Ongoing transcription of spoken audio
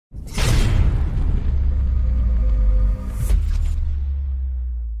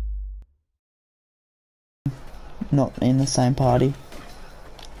not in the same party.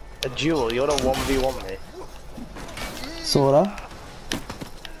 A duel, you wanna 1v1 me? Sorta.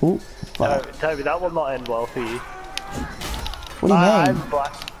 Ooh, fuck. Toby, that will not end well for you. What do you mean?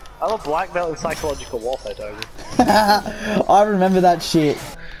 I'm a black belt in psychological warfare, Toby. I remember that shit.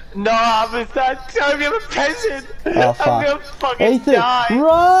 No, I'm a Toby, I'm a peasant! Oh, fuck. I'm gonna fucking Ethan, die!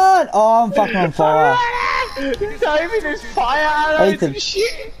 run! Oh, I'm fucking on fire. Toby, there's fire arrows Ethan. and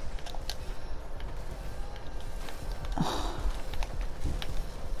shit!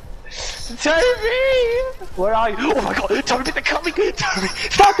 Toby! Where are you? Oh my god, Toby, they're coming! Toby!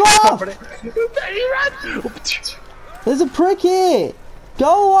 Fuck off! Toby, run! There's a prick here!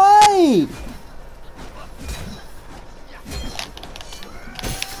 Go away!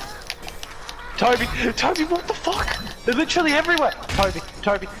 Toby, what the fuck? They're literally everywhere!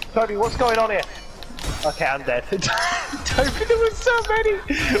 Toby, what's going on here? Okay, I'm dead. Toby, there was so many!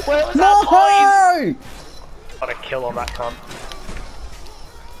 Where was that point? Got a kill on that cunt.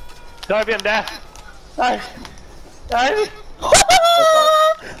 Toby, I'm dead! Toby!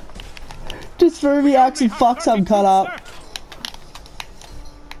 Just threw me axe and fuck some cut up.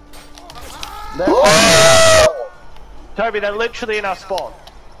 Toby, they're literally in our spawn.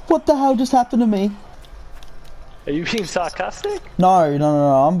 What the hell just happened to me? Are you being sarcastic? No,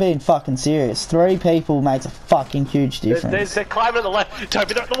 I'm being fucking serious. 3 people makes a fucking huge difference. They're climbing at the left.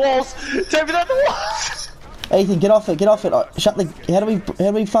 Toby, they're at the walls! Toby, they're at the walls! Ethan, get off it. Oh, shut the. How do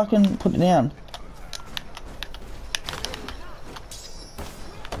we fucking put it down?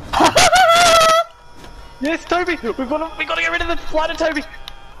 Yes, Toby! We gotta get rid of the ladder, Toby!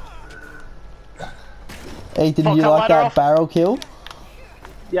 Ethan, do you like that barrel kill?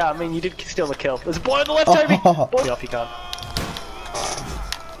 Yeah, I mean, you did steal the kill. There's a boy on the left, Toby! Boy off, you can't.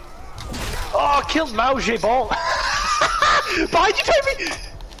 Oh, killed Mao Zedong! Behind you, Toby!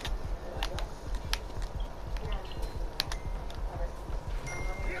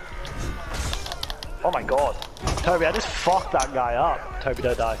 Oh my god. Toby, I just fucked that guy up. Toby,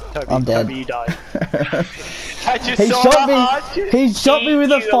 don't die. Toby, I'm dead. Toby, you die. I just He saw shot that me. He shot me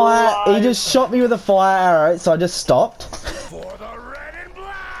with a fire. He just shot me with a fire arrow, so I just stopped. For the red and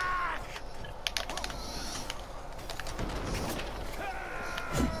black.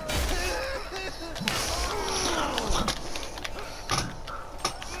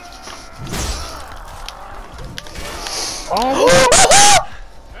 Oh!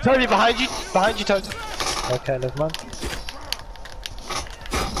 Toby, behind you, Toby. Okay, never mind.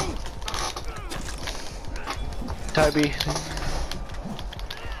 Toby.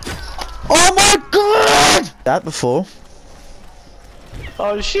 Oh my god! That before.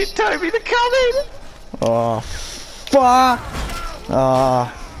 Oh shit, Toby, they're coming! Oh, fuck!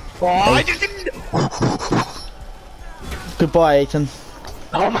 Oh. Oh, I just didn't. Goodbye, Ethan.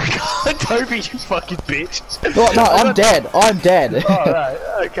 Oh my god, Toby, you fucking bitch! Oh, no, I'm dead. I'm dead. Alright,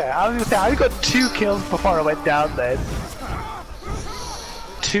 okay. I was gonna say, I got 2 kills before I went down there.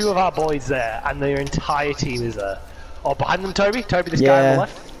 2 of our boys there, and their entire team is there. Oh, behind them, Toby? Toby, this guy on the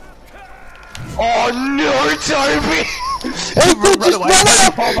left? Oh no, Toby! Run away!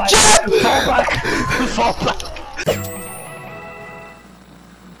 Fall back! Fall back! Fall back!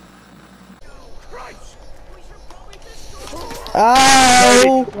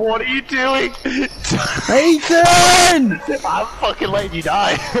 Ow! Toby, what are you doing? Ethan! I'm fucking letting you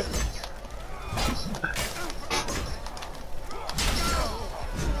die.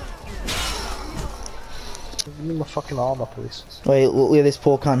 Give me my fucking armor, please. Wait, look at this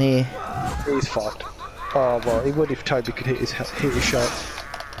poor cunt here. He's fucked. Oh well, he would if Toby could hit his shot.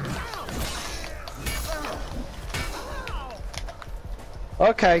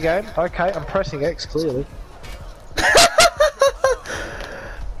 Okay, game. Okay, I'm pressing X clearly.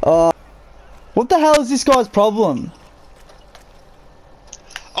 What the hell is this guy's problem?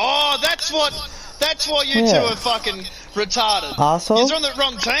 Oh, that's what you two are fucking retarded. Arsehole? You're on the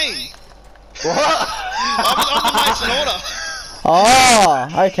wrong team. What? I'm the Mason Order. Oh,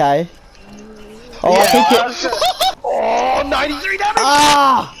 okay. Oh, Yeah, I think it. Oh, 93 damage!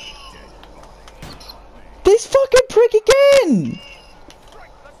 Ah! This fucking prick again!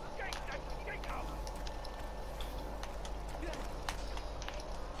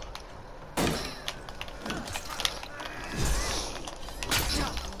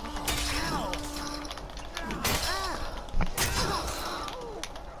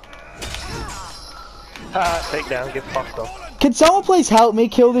 Take down, get fucked up. Can someone please help me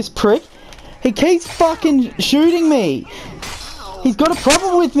kill this prick? He keeps fucking shooting me. He's got a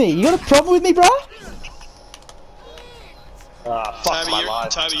problem with me. You got a problem with me, bro? Fuck my life.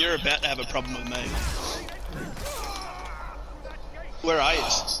 Toby, you're about to have a problem with me. Where are you?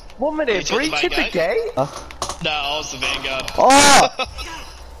 1 minute, You took the breach at the main gate? No, I was the Vanguard. Oh!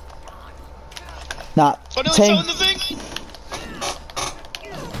 Nah, Oh no, team. it's on the thing!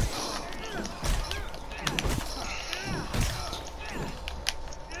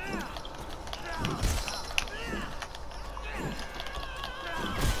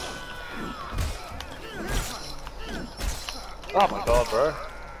 Oh my god, bro.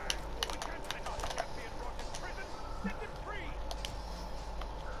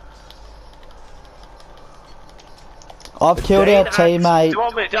 I've killed our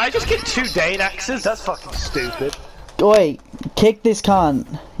teammate. Did I just get 2 Dane axes? That's fucking stupid. Oi, kick this cunt.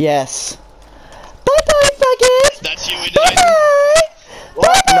 Yes. Bye bye, faggot! That's you, isn't Bye it? bye!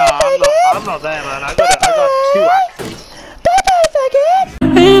 What? No, I'm not there, man. I got 2 axes. Bye bye,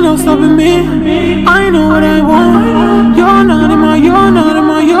 faggot! Ain't no stopping me. I know what I want. You're not in my